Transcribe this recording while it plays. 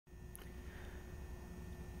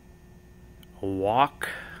a walk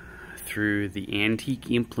through the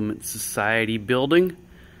Antique Implement Society building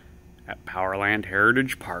at Powerland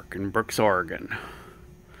Heritage Park in Brooks, Oregon.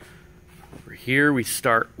 Over here we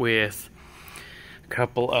start with a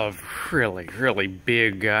couple of really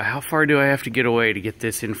big, how far do I have to get away to get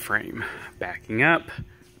this in frame? Backing up,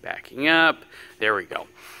 there we go.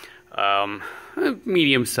 A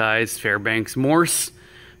medium-sized Fairbanks Morse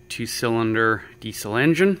 2-cylinder diesel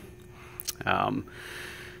engine.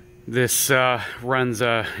 This runs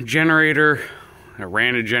a generator,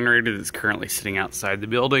 ran a generator that's currently sitting outside the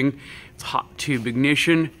building. It's hot tube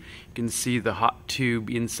ignition. You can see the hot tube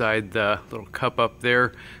inside the little cup up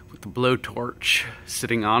there with the blowtorch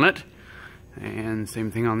sitting on it. And same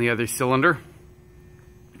thing on the other cylinder.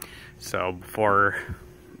 So before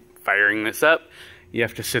firing this up, you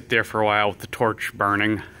have to sit there for a while with the torch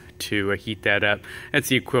burning to heat that up. That's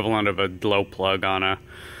the equivalent of a glow plug on a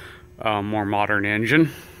more modern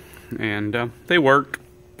engine. And they worked,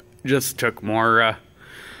 just took more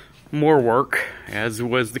work, as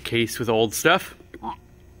was the case with old stuff.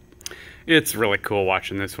 It's really cool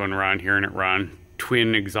watching this one run, hearing it run.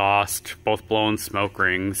 Twin exhaust, both blowing smoke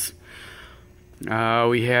rings.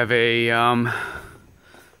 We have a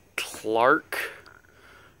Clark,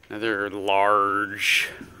 another large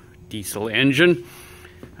diesel engine,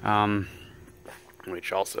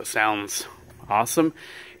 which also sounds awesome.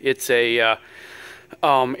 It's a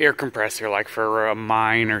air compressor, like for a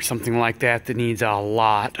mine or something like that needs a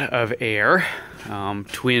lot of air.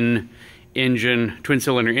 Twin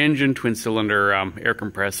cylinder engine, twin cylinder air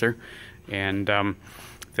compressor, and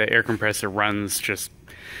the air compressor runs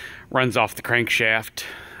off the crankshaft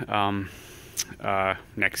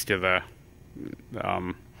next to the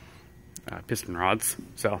piston rods.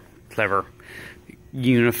 So clever,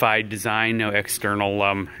 unified design, no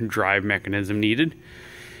external drive mechanism needed.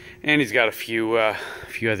 And he's got a few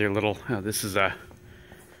other little. Oh, this is a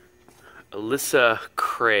Alyssa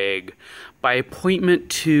Craig, by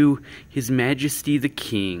appointment to His Majesty the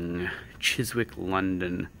King, Chiswick,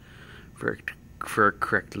 London. For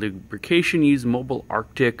correct lubrication, use Mobil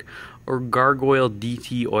Arctic or Gargoyle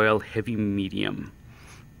DT oil heavy medium.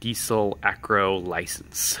 Diesel Acro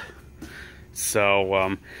license.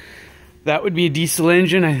 So that would be a diesel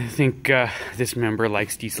engine. I think this member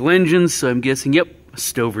likes diesel engines, so I'm guessing, yep, a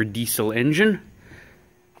Stover diesel engine.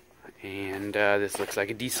 And this looks like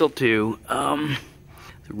a diesel too. The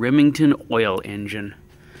Remington oil engine.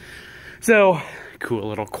 So, cool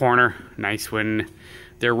little corner. Nice when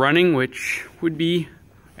they're running, which would be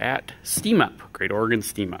at Steam Up, Great Oregon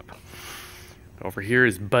Steam Up. Over here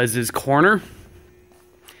is Buzz's Corner.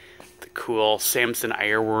 The cool Samson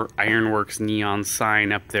Ironworks neon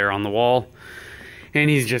sign up there on the wall. And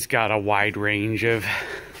he's just got a wide range of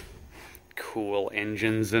cool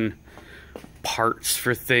engines and parts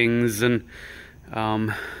for things, and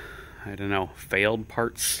I don't know, failed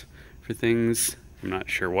parts for things. I'm not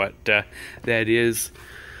sure what that is.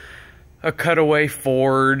 A cutaway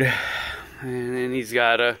Ford, and then he's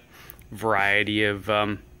got a variety of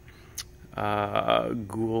Gould,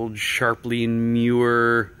 Sharpley, and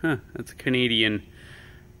Muir. Huh, that's a Canadian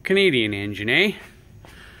engine, eh?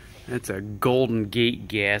 That's a Golden Gate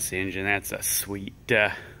gas engine. That's a sweet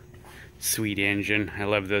engine. I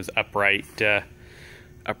love those upright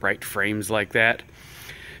frames like that.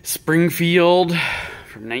 Springfield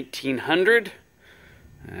from 1900.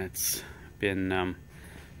 That's been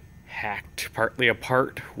hacked partly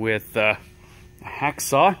apart with a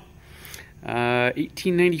hacksaw.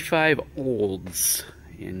 1895 Olds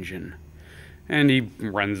engine. And he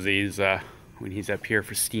runs these when he's up here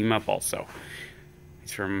for Steam Up also.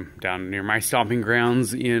 He's from down near my stomping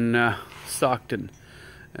grounds in Stockton.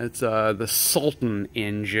 It's the Sultan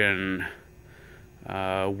engine,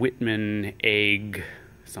 Whitman Egg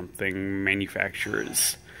something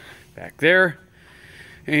manufacturers back there.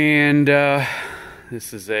 And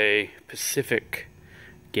this is a Pacific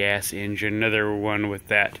gas engine, another one with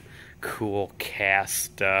that cool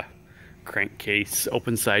cast crankcase,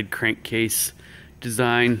 open side crankcase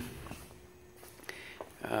design.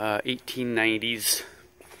 1890s,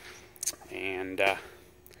 and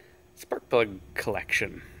spark plug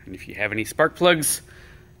collection. And if you have any spark plugs,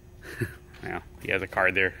 well, he has a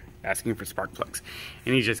card there asking for spark plugs.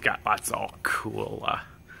 And he's just got lots of all cool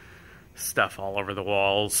stuff all over the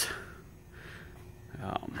walls.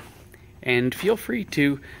 And feel free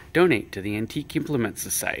to donate to the Antique Implement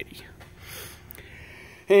Society.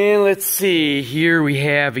 And let's see, here we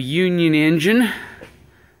have a Union engine.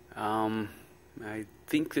 I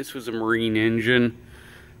think this was a Marine engine.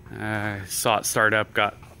 Saw it start up,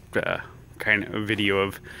 got kind of a video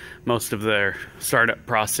of most of their startup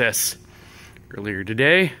process earlier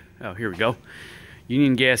today. Oh, here we go.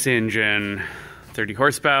 Union gas engine, 30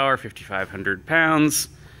 horsepower, 5,500 pounds.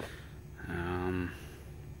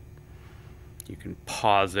 You can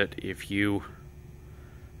pause it if you...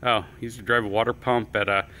 Oh, used to drive a water pump at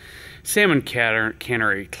a salmon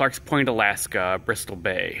cannery, Clarks Point, Alaska, Bristol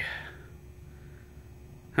Bay.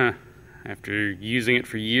 Huh. After using it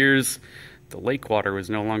for years, the lake water was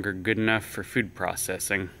no longer good enough for food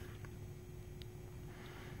processing.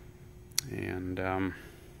 And,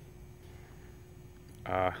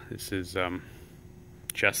 this is, one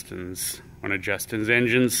of Justin's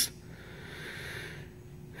engines.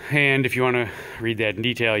 And if you want to read that in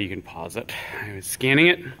detail, you can pause it. I was scanning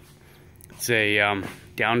it. It's a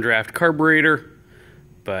downdraft carburetor,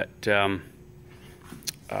 but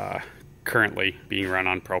currently being run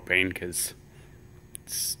on propane because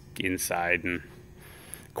it's inside and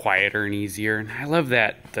quieter and easier. And I love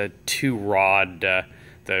that the two rod,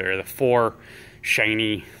 the four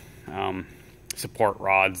shiny support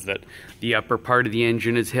rods that the upper part of the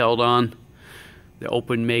engine is held on. The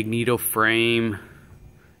open magneto frame.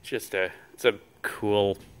 It's a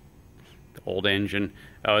cool old engine.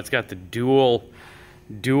 Oh, it's got the dual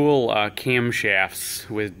camshafts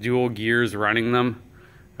with dual gears running them,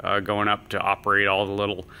 going up to operate all the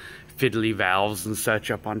little fiddly valves and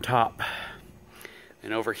such up on top.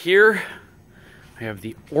 And over here, I have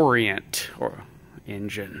the Orient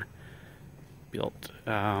engine, built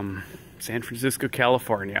San Francisco,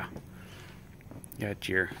 California. Got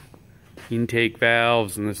your intake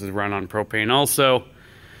valves, and this is run on propane also.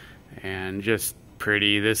 And just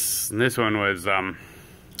pretty. This one was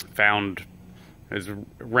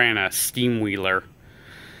ran a steam wheeler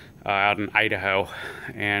out in Idaho,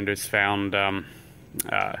 and was found in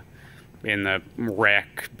the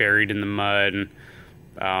wreck, buried in the mud, and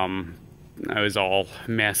it was all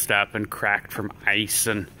messed up and cracked from ice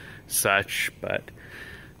and such. But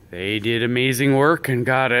they did amazing work and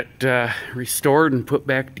got it restored and put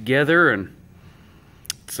back together, and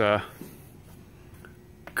it's a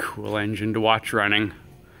cool engine to watch running.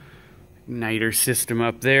 Igniter system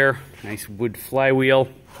up there, nice wood flywheel.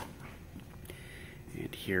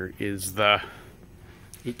 And here is the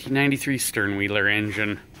 1893 Sternwheeler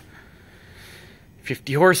engine,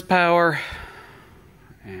 50 horsepower,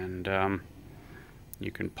 and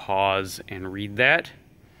you can pause and read that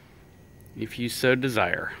if you so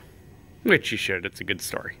desire, which you should. It's a good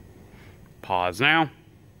story. Pause now.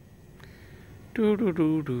 Do do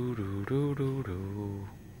do do do do do do.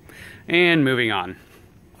 And moving on.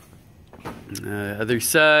 Other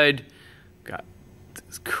side, got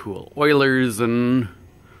these cool Oilers and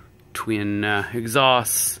twin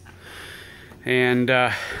exhausts, and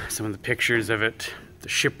some of the pictures of it. The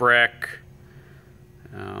shipwreck,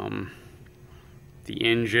 the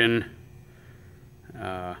engine.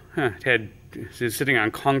 It was sitting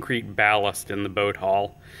on concrete ballast in the boat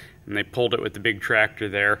hull, and they pulled it with the big tractor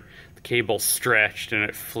there. The cable stretched, and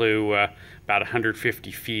it flew about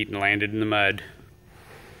 150 feet and landed in the mud.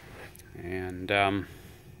 And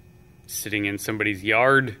sitting in somebody's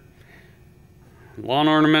yard, lawn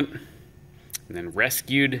ornament, and then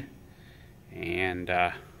rescued and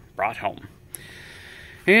brought home.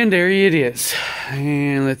 And there it is.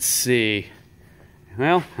 And let's see.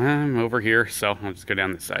 Well, I'm over here, so I'll just go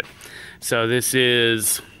down this side. So this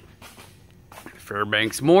is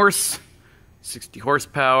Fairbanks Morse, 60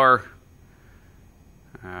 horsepower.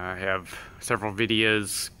 I have several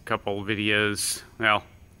videos, well,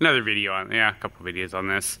 another video on, a couple videos on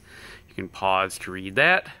this. You can pause to read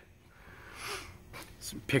that.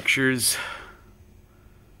 Some pictures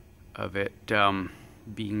of it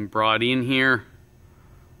being brought in here.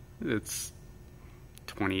 It's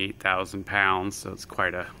 28,000 pounds, so it's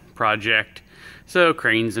quite a project. So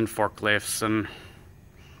cranes and forklifts and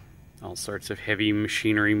all sorts of heavy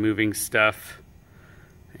machinery moving stuff.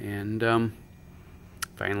 And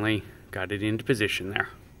finally got it into position there.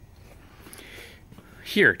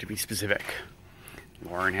 Here, to be specific.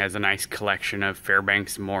 Lauren has a nice collection of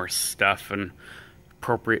Fairbanks Morse stuff and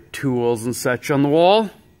appropriate tools and such on the wall.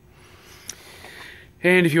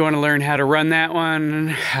 And if you want to learn how to run that one,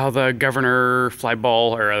 how the governor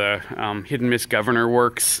flyball or the hidden miss governor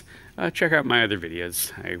works, check out my other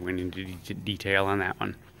videos. I went into detail on that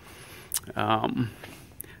one.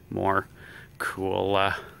 More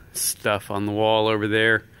cool stuff on the wall over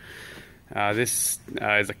there. This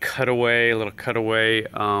is a cutaway,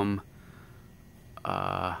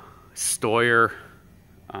 Stoyer,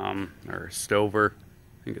 or Stover,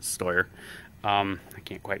 I think it's Stoyer. I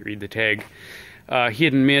can't quite read the tag.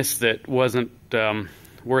 Hit and miss that wasn't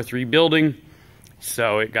worth rebuilding,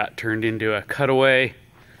 so it got turned into a cutaway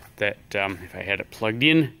that if I had it plugged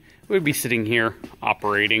in would be sitting here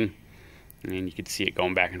operating, and you can see it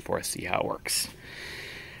going back and forth, see how it works.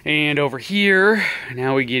 And over here,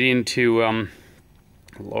 now we get into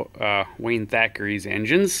Wayne Thackeray's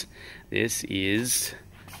engines. This is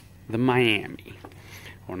the Miami,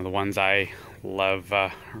 one of the ones I love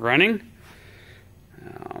running.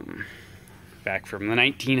 Back from the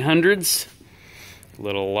 1900s.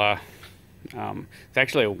 It's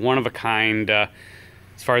actually a one-of-a-kind. As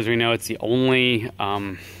far as we know, it's the only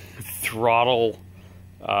throttle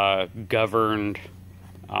governed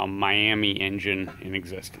Miami engine in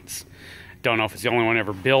existence. Don't know if it's the only one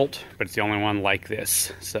ever built, but it's the only one like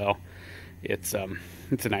this. So it's a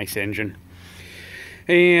nice engine.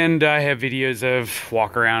 And I have videos of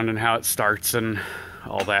walk around and how it starts and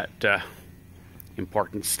all that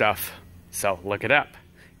important stuff. So look it up,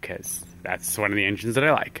 because that's one of the engines that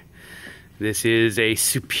I like. This is a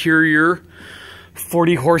Superior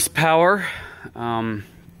 40 horsepower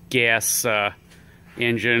gas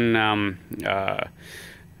engine,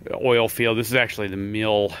 oil field. This is actually the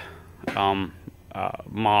mill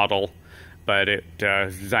model, but it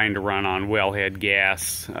is designed to run on wellhead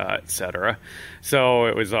gas, etc. So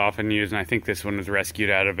it was often used, and I think this one was rescued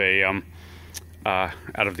out of the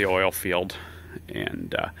oil field.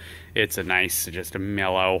 And it's a nice, just a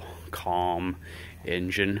mellow, calm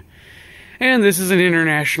engine. And this is an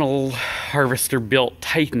International Harvester built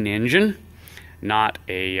Titan engine, not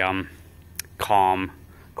a calm,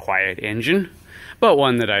 quiet engine, but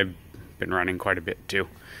one that I've been running quite a bit too.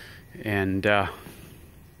 And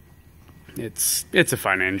it's a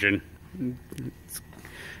fun engine.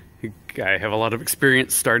 I have a lot of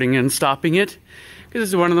experience starting and stopping it, because this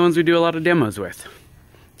is one of the ones we do a lot of demos with.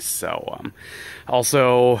 So,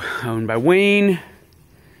 also owned by Wayne.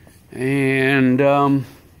 And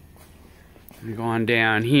we go on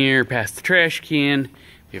down here past the trash can.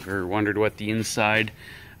 If you ever wondered what the inside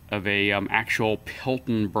of a actual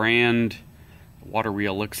Pelton brand water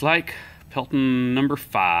wheel looks like, Pelton number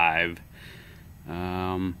 5.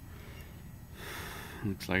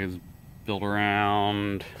 Looks like it's built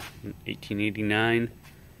around 1889.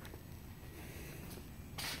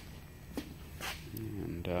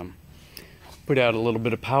 And put out a little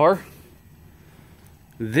bit of power.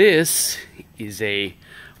 This is a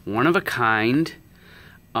one-of-a-kind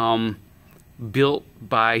built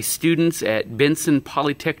by students at Benson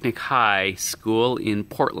Polytechnic High School in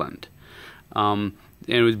Portland. And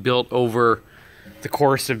it was built over the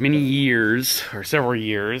course of many years, or several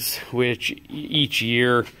years, which each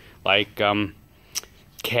year, like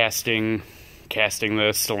casting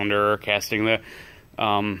the cylinder, casting the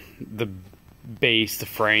base, the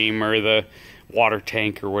frame, or the water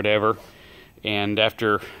tank, or whatever. And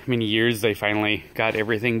after many years, they finally got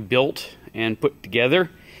everything built and put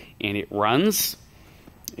together, and it runs.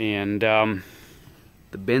 And the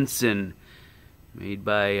Benson, made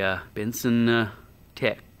by Benson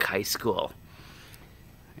Tech High School.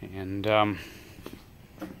 And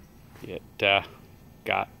it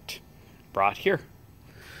got brought here.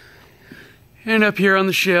 And up here on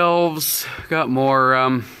the shelves, got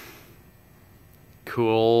more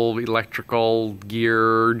cool electrical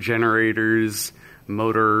gear, generators,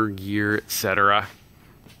 motor gear, etc.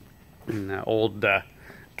 And old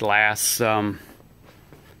glass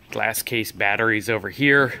case batteries over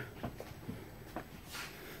here.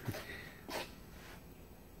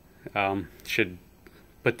 Should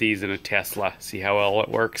put these in a Tesla, see how well it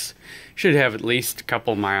works. Should have at least a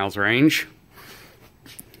couple miles range.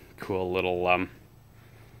 Cool little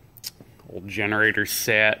old generator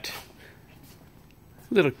set.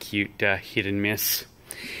 Little cute hit and miss.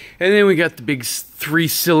 And then we got the big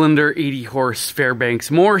 3-cylinder 80 horse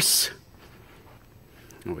Fairbanks Morse,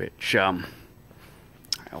 which I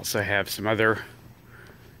also have some other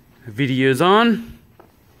videos on.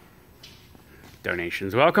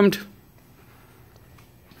 Donations welcomed.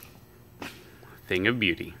 Thing of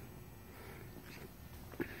beauty.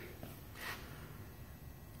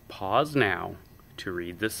 Pause now to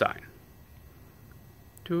read the sign.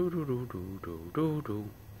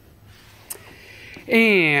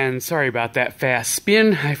 And sorry about that fast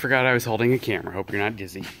spin. I forgot I was holding a camera. Hope you're not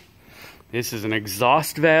dizzy. This is an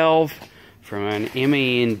exhaust valve from an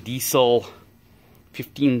MAN diesel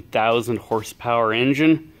 15,000 horsepower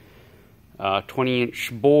engine.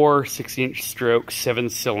 20-inch bore, 6-inch stroke,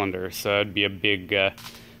 7-cylinder. So it'd be a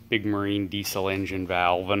big marine diesel engine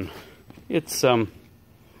valve, and it's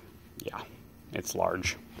yeah, it's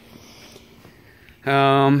large.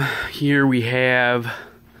 Here we have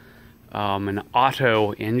an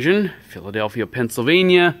Otto engine, Philadelphia,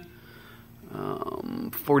 Pennsylvania,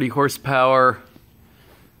 40 horsepower,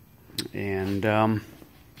 and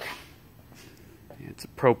It's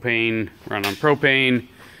propane, run on propane,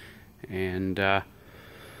 and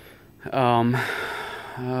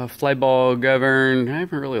flyball govern. I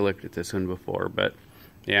haven't really looked at this one before, but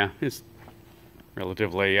yeah, it's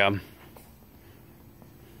relatively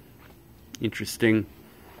interesting.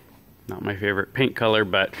 Not my favorite paint color,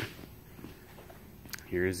 but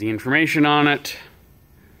here's the information on it.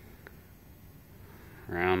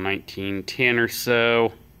 Around 1910 or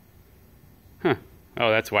so. Huh. Oh,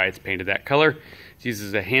 that's why it's painted that color. It's used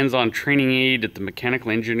as a hands-on training aid at the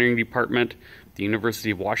Mechanical Engineering Department at the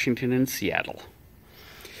University of Washington in Seattle.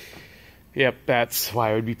 Yep, that's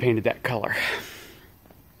why it would be painted that color.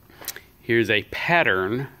 Here's a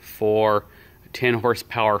pattern for a 10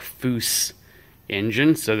 horsepower Foose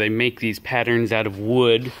engine. So they make these patterns out of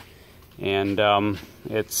wood, and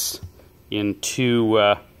it's in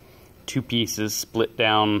two pieces, split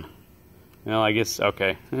down. Well, I guess,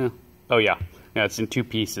 okay. Oh yeah, it's in two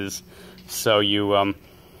pieces. So you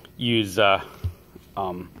use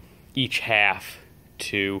each half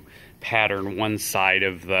to pattern one side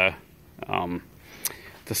of the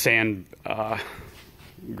sand,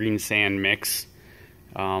 green sand mix,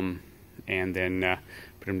 and then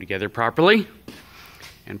put them together properly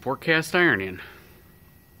and pour cast iron in.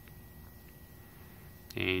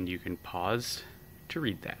 And you can pause to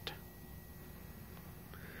read that.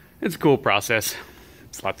 It's a cool process.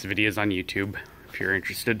 There's lots of videos on YouTube if you're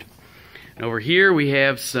interested. And over here we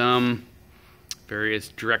have some various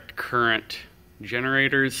direct current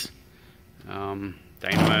generators,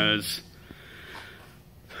 dynamos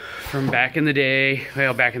from back in the day.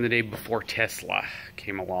 Well, back in the day before Tesla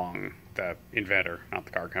came along, the inventor, not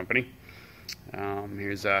the car company.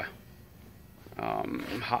 Here's a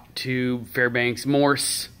hot tube Fairbanks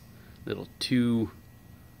Morse, little 2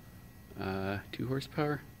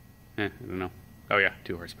 horsepower. I don't know. Oh yeah,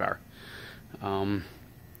 2 horsepower.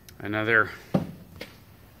 Another.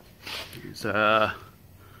 Here's a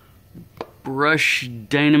Brush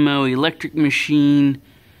Dynamo electric machine,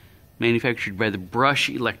 manufactured by the Brush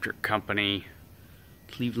Electric Company,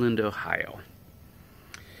 Cleveland, Ohio.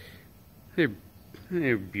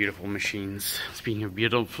 They're beautiful machines. Speaking of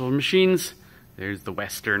beautiful machines, there's the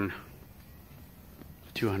Western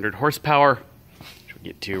 200 horsepower, which we'll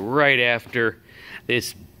get to right after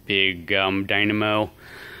this big dynamo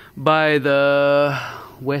by the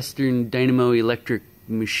Western Dynamo Electric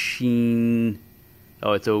Machine.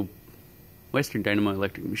 Oh, it's a Western Dynamo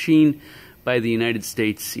Electric Machine by the United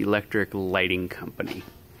States Electric Lighting Company.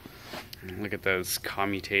 And look at those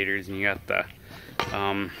commutators, and you got the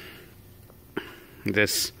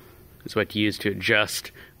this is what you use to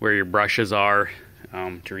adjust where your brushes are,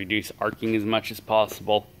 to reduce arcing as much as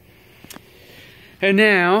possible. And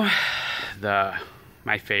now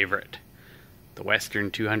my favorite, the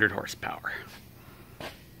Western 200 horsepower.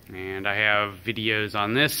 And I have videos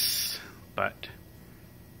on this, but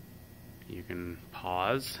you can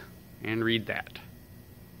pause and read that.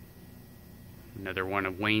 Another one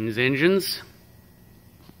of Wayne's engines.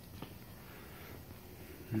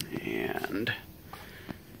 And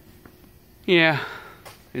yeah,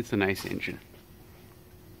 it's a nice engine.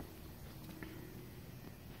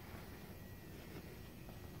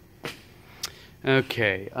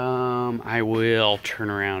 Okay, I will turn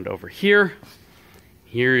around over here.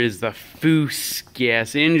 Here is the Foose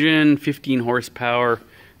gas engine, 15 horsepower,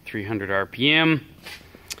 300 RPM.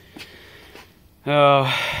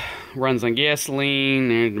 Runs on gasoline.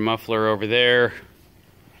 There's the muffler over there.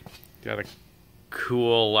 Got a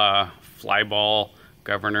cool flyball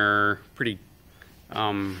governor, pretty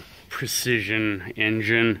precision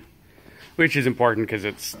engine, which is important because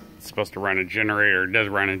it's supposed to run a generator. It does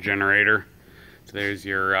run a generator. So there's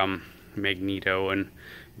your magneto and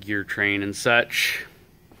gear train and such.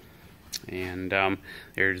 And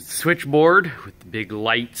there's the switchboard with the big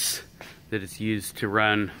lights that it's used to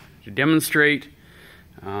run to demonstrate.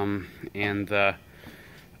 And the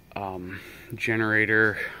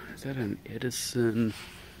generator, is that an Edison?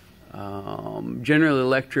 General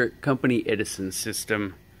Electric Company Edison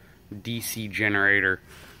system DC generator.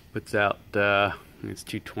 Puts out, it's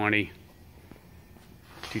 220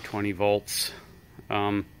 volts.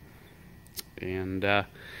 And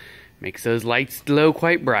makes those lights glow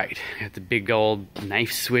quite bright. Got the big old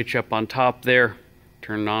knife switch up on top there,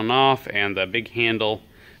 turn on and off, and the big handle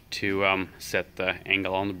to set the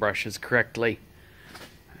angle on the brushes correctly.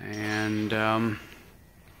 And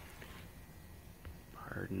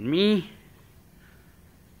pardon me,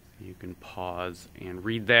 you can pause and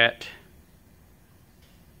read that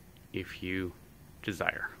if you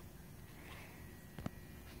desire.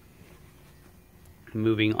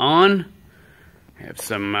 Moving on, I have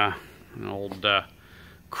some an old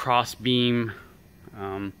cross beam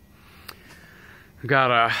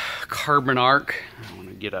Got a carbon arc. I want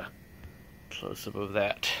to get a close-up of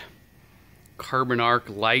that. Carbon arc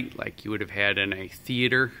light like you would have had in a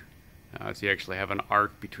theater. So you actually have an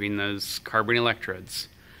arc between those carbon electrodes.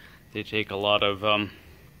 They take a lot of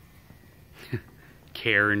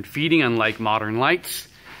care in feeding, unlike modern lights.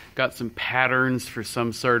 Got some patterns for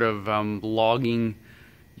some sort of logging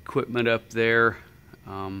equipment up there.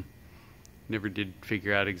 Never did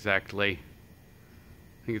figure out exactly.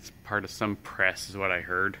 I think it's part of some press is what I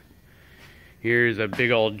heard. Here's a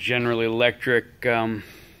big old General Electric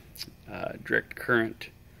direct current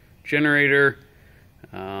generator.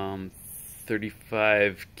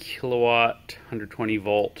 35 kilowatt, 120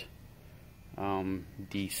 volt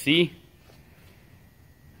DC.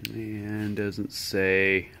 And doesn't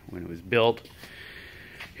say when it was built.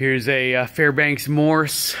 Here's a Fairbanks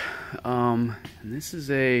Morse. And this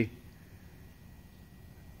is a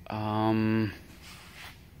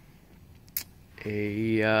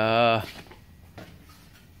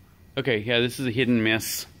okay, yeah, this is a hit and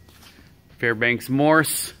miss Fairbanks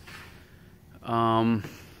Morse.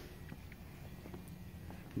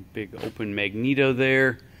 Big open magneto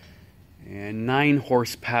there, and 9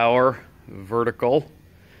 horsepower vertical,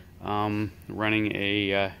 running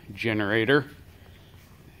a generator,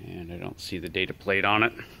 and I don't see the data plate on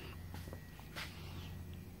it.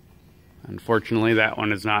 Unfortunately, that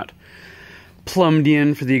one is not plumbed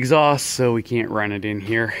in for the exhaust, so we can't run it in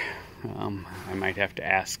here. I might have to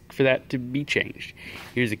ask for that to be changed.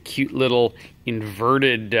 Here's a cute little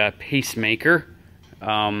inverted pacemaker.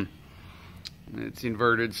 It's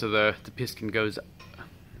inverted so the piston goes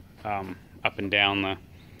up and down. The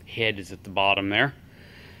head is at the bottom there.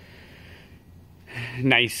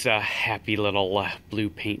 Nice happy little blue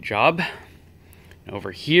paint job.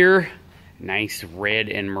 Over here, nice red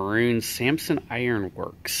and maroon Samson Iron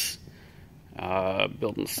Works,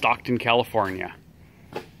 built in Stockton, California.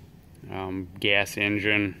 Gas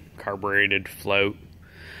engine, carbureted float,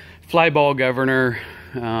 flyball governor,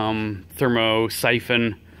 thermo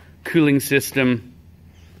siphon cooling system,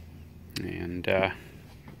 and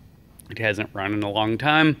it hasn't run in a long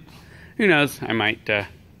time. Who knows, I might get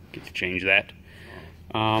to change that.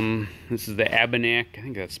 This is the Abenac, I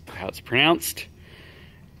think that's how it's pronounced.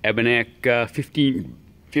 Abenac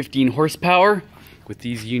 15 horsepower with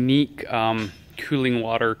these unique cooling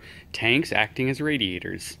water tanks acting as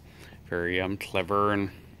radiators. Very clever and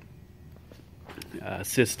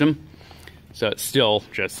system. So it's still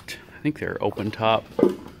just, I think they're open top.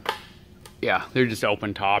 Yeah, they're just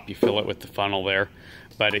open top. You fill it with the funnel there,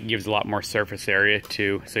 but it gives a lot more surface area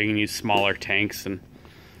too, so you can use smaller tanks and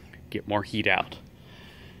get more heat out.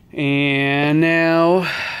 And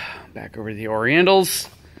now back over to the Orientals.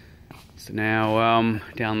 So now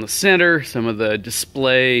down the center, some of the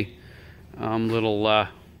display little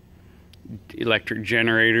electric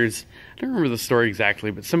generators. I don't remember the story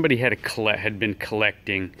exactly, but somebody had been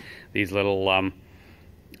collecting these little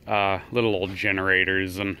little old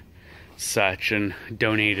generators and such, and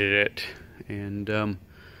donated it. And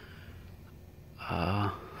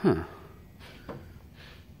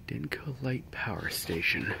Denko Light Power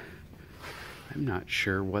Station. I'm not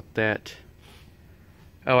sure what that.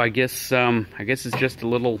 Oh, I guess it's just a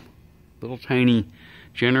little tiny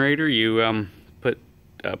generator. You put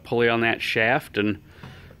a pulley on that shaft and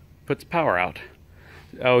puts power out.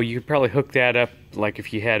 Oh, you could probably hook that up like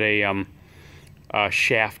if you had a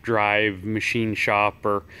shaft drive machine shop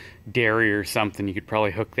or dairy or something. You could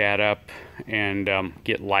probably hook that up and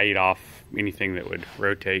get light off anything that would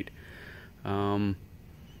rotate.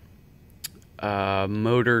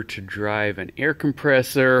 Motor to drive an air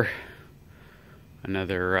compressor.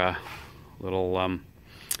 Another little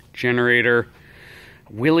generator.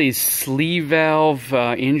 Willys sleeve valve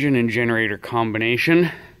engine and generator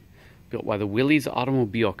combination, built by the Willys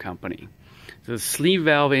Automobile Company. So the sleeve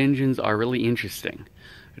valve engines are really interesting.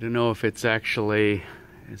 I don't know if it's actually,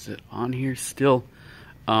 is it on here still?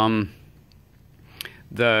 The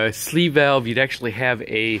sleeve valve, you'd actually have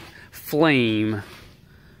a flame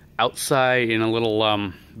outside in a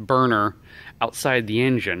little burner outside the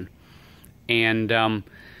engine. And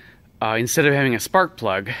instead of having a spark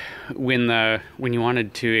plug, when you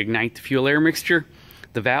wanted to ignite the fuel air mixture,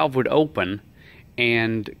 the valve would open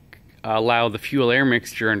and allow the fuel air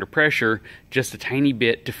mixture under pressure just a tiny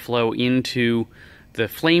bit to flow into the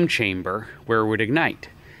flame chamber where it would ignite,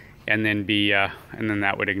 and then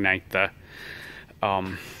that would ignite the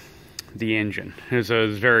engine. And so it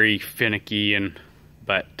was very finicky,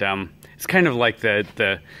 but it's kind of like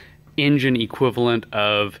the engine equivalent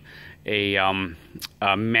of a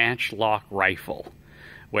matchlock rifle,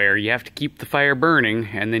 where you have to keep the fire burning,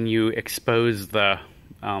 and then you expose the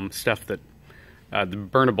stuff that the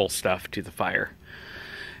burnable stuff to the fire.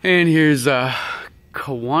 And here's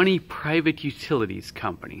Kewaunee Private Utilities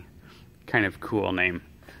Company. Kind of cool name.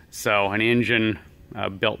 So an engine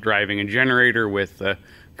built driving a generator with a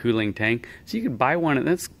cooling tank. So you could buy one, and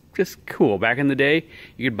that's just cool. Back in the day,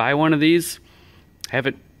 you could buy one of these, have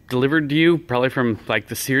it delivered to you, probably from like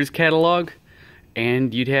the Sears catalog,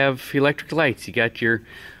 and you'd have electric lights. You got your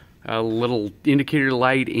little indicator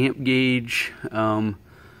light, amp gauge,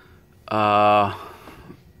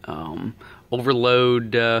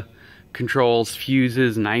 overload controls,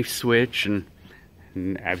 fuses, knife switch, and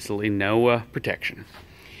absolutely no protection.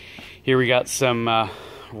 Here we got some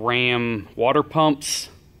Ram water pumps,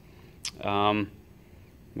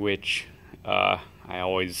 which I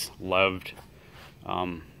always loved.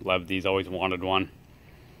 Loved these, always wanted one.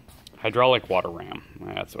 Hydraulic water ram,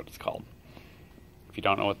 that's what it's called. If you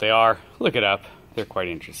don't know what they are, look it up. They're quite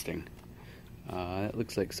interesting. That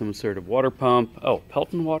looks like some sort of water pump. Oh,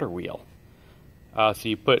 Pelton water wheel.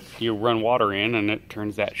 So you run water in, and it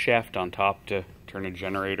turns that shaft on top to turn a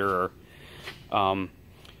generator or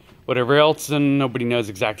whatever else, and nobody knows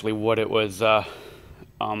exactly what it was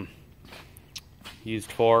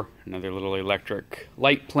used for. Another little electric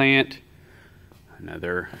light plant.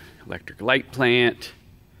 Another electric light plant.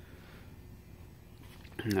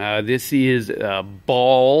 This is a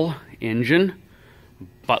Ball engine,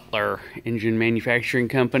 Butler Engine Manufacturing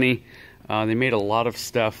Company. They made a lot of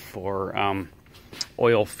stuff for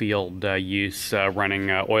oil field use,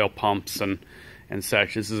 running oil pumps and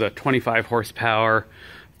such. This is a 25 horsepower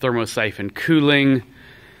thermosiphon cooling.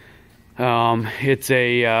 It's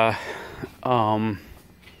a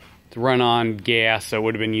run on gas, so it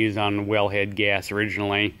would have been used on wellhead gas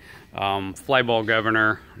originally. Flyball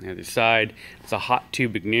governor on the other side. It's a hot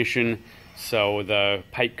tube ignition, so the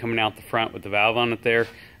pipe coming out the front with the valve on it there,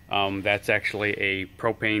 that's actually a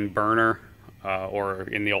propane burner, or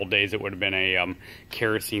in the old days it would have been a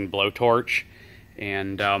kerosene blowtorch,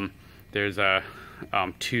 and there's a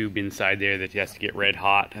tube inside there that has to get red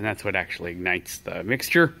hot, and that's what actually ignites the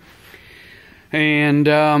mixture. And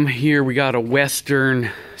here we got a Western,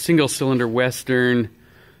 single cylinder Western.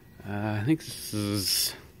 I think this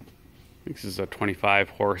is a 25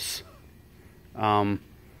 horse. And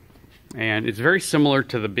it's very similar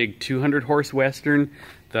to the big 200 horse Western.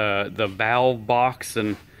 The valve box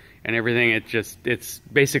and everything, it's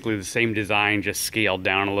basically the same design, just scaled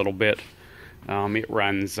down a little bit. It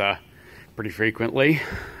runs pretty frequently.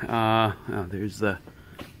 Oh, there's the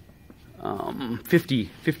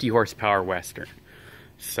 50 horsepower Western.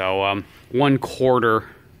 So 1/4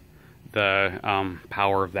 the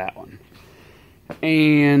power of that one.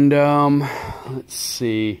 And let's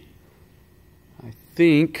see, I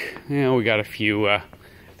think, we got a few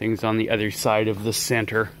things on the other side of the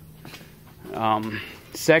center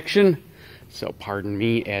section. So pardon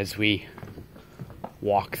me as we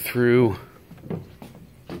walk through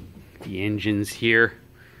the engines here.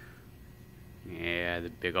 Yeah, the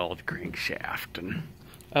big old crankshaft. And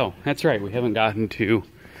oh, that's right, we haven't gotten to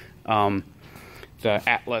the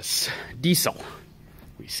Atlas diesel.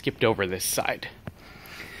 We skipped over this side.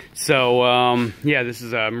 So yeah, this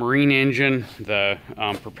is a marine engine. The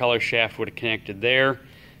propeller shaft would have connected there.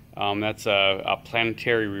 That's a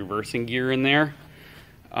planetary reversing gear in there.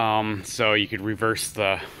 So you could reverse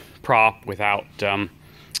the prop without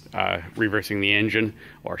reversing the engine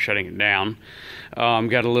or shutting it down.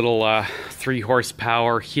 Got a little 3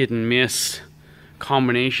 horsepower hit and miss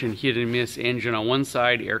combination hit and miss engine on one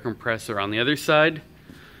side, air compressor on the other side.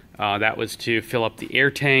 That was to fill up the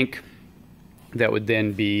air tank. That would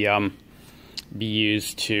then be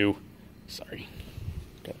used to, sorry,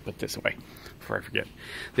 gotta put this away before I forget.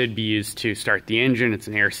 They'd be used to start the engine. It's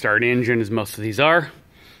an air start engine, as most of these are.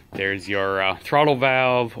 There's your throttle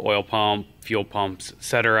valve, oil pump, fuel pumps,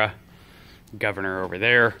 etc. Governor over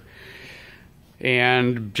there.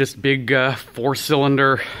 And just big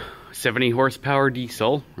 4-cylinder, 70 horsepower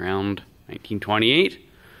diesel, around 1928.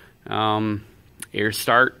 Air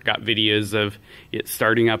start, got videos of it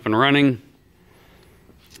starting up and running.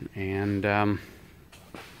 And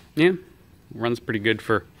yeah, runs pretty good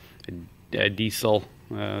for a diesel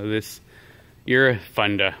this era.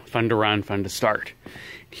 Fun to run, fun to start.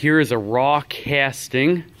 Here is a raw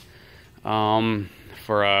casting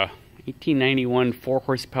for a 1891 4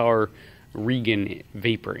 horsepower Regan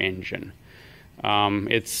vapor engine.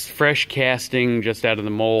 It's fresh casting just out of the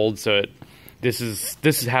mold, so this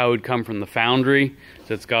is how it would come from the foundry.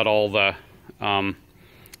 So it's got all the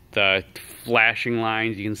flashing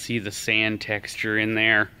lines. You can see the sand texture in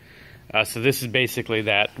there. So this is basically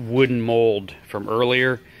that wooden mold from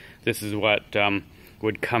earlier. This is what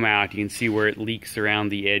would come out. You can see where it leaks around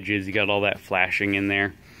the edges. You got all that flashing in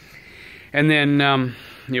there. And then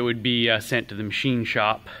it would be sent to the machine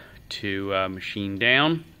shop to machine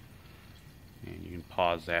down. And you can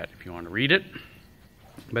pause that if you want to read it.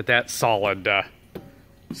 But that's solid,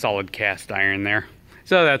 solid cast iron there.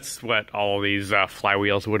 So that's what all of these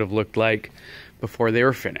flywheels would have looked like before they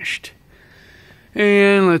were finished.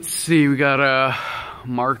 And let's see, we got a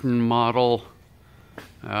Martin model.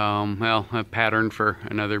 Well, a pattern for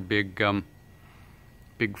another big,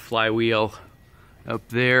 big flywheel up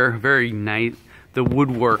there. Very nice. The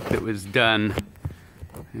woodwork that was done.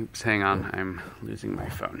 Oops, hang on, I'm losing my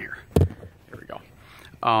phone here. There we go.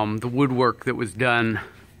 The woodwork that was done.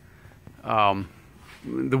 The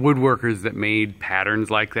woodworkers that made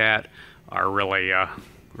patterns like that are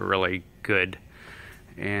really good.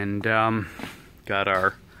 And got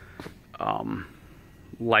our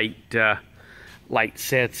light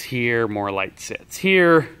sets here, more light sets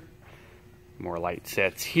here, more light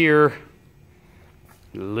sets here,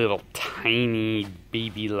 little tiny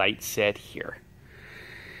baby light set here.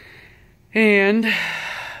 And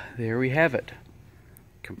there we have it.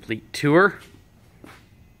 Complete tour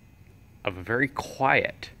of a very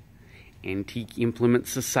quiet Antique Implement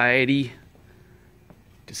Society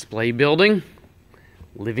display building,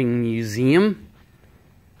 living museum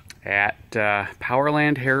at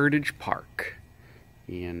Powerland Heritage Park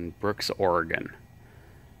in Brooks, Oregon.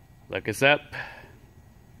 Look us up,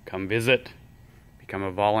 come visit, become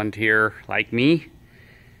a volunteer like me,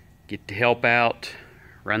 get to help out,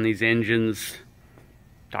 run these engines,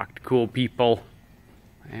 talk to cool people,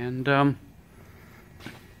 and I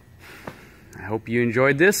hope you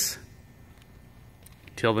enjoyed this.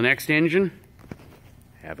 Till the next engine,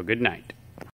 have a good night.